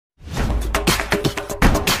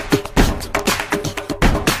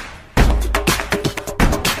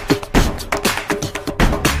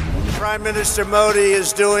Prime Minister Modi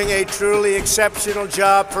is doing a truly exceptional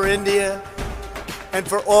job for India and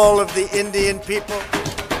for all of the Indian people.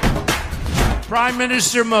 Prime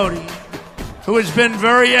Minister Modi, who has been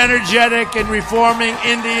very energetic in reforming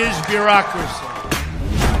India's bureaucracy.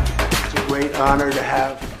 It's a great honor to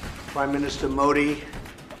have Prime Minister Modi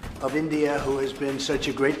of India, who has been such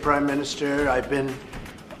a great Prime Minister. I've been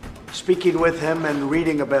speaking with him and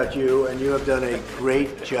reading about you, and you have done a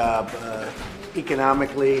great job.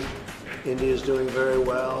 Economically, India is doing very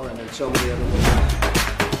well, and in so many other ways.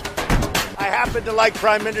 I happen to like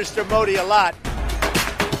Prime Minister Modi a lot.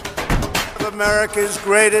 Of America's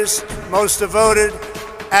greatest, most devoted,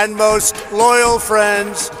 and most loyal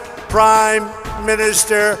friends, Prime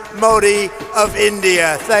Minister Modi of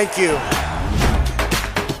India. Thank you.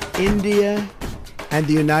 India and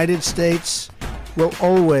the United States will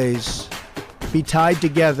always be tied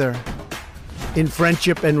together in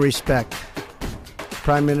friendship and respect.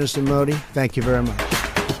 Prime Minister Modi, thank you very much.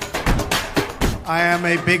 I am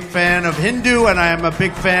a big fan of Hindu, and I am a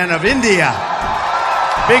big fan of India.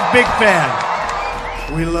 Big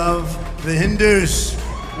fan. We love the Hindus.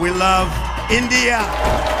 We love India.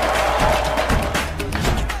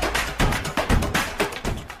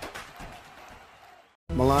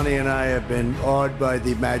 Melania and I have been awed by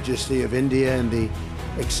the majesty of India and the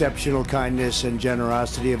exceptional kindness and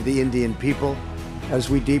generosity of the Indian people. As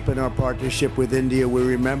we deepen our partnership with India, we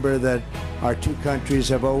remember that our two countries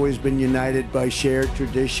have always been united by shared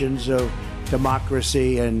traditions of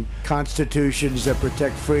democracy and constitutions that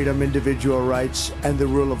protect freedom, individual rights, and the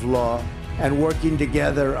rule of law. And working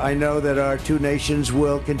together, I know that our two nations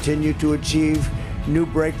will continue to achieve new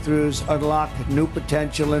breakthroughs, unlock new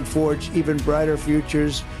potential, and forge even brighter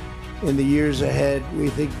futures in the years ahead. We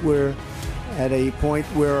think we're at a point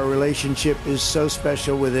where our relationship is so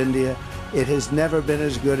special with India. It has never been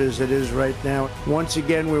as good as it is right now. Once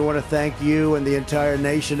again, we want to thank you and the entire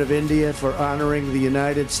nation of India for honoring the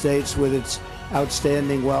United States with its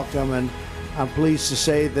outstanding welcome. And I'm pleased to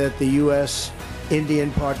say that the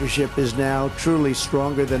U.S.-Indian partnership is now truly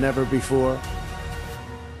stronger than ever before.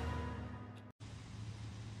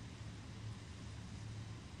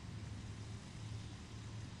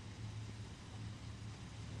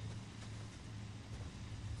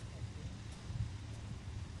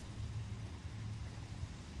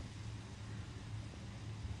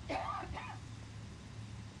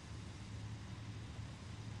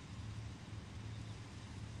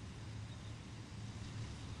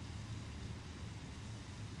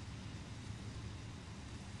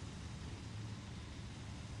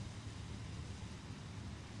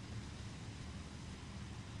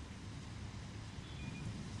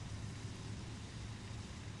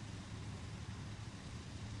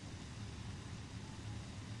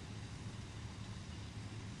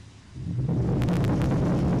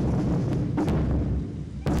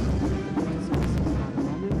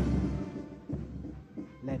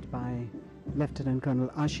 Led by Lieutenant Colonel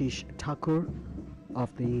Ashish Thakur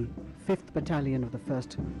of the 5th Battalion of the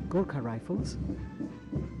 1st Gorkha Rifles,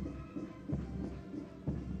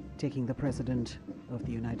 taking the President of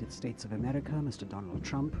the United States of America, Mr. Donald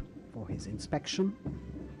Trump, for his inspection.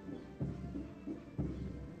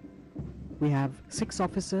 We have 6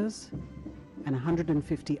 officers and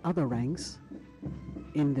 150 other ranks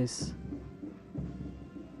in this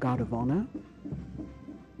Guard of Honor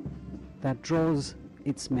that draws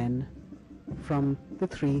its men from the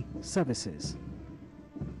 3 services.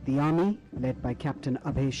 The Army, led by Captain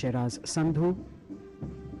Abhay Sheraz Sandhu,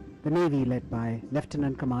 the Navy, led by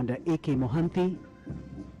Lieutenant Commander A.K. Mohanty,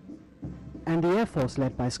 and the Air Force,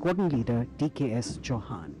 led by Squadron Leader D.K.S.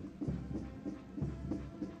 Chauhan.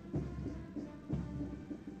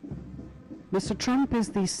 Mr. Trump is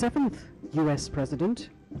the 7th US President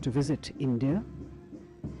to visit India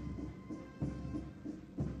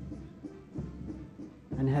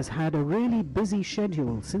and has had a really busy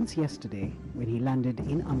schedule since yesterday when he landed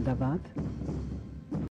in Ahmedabad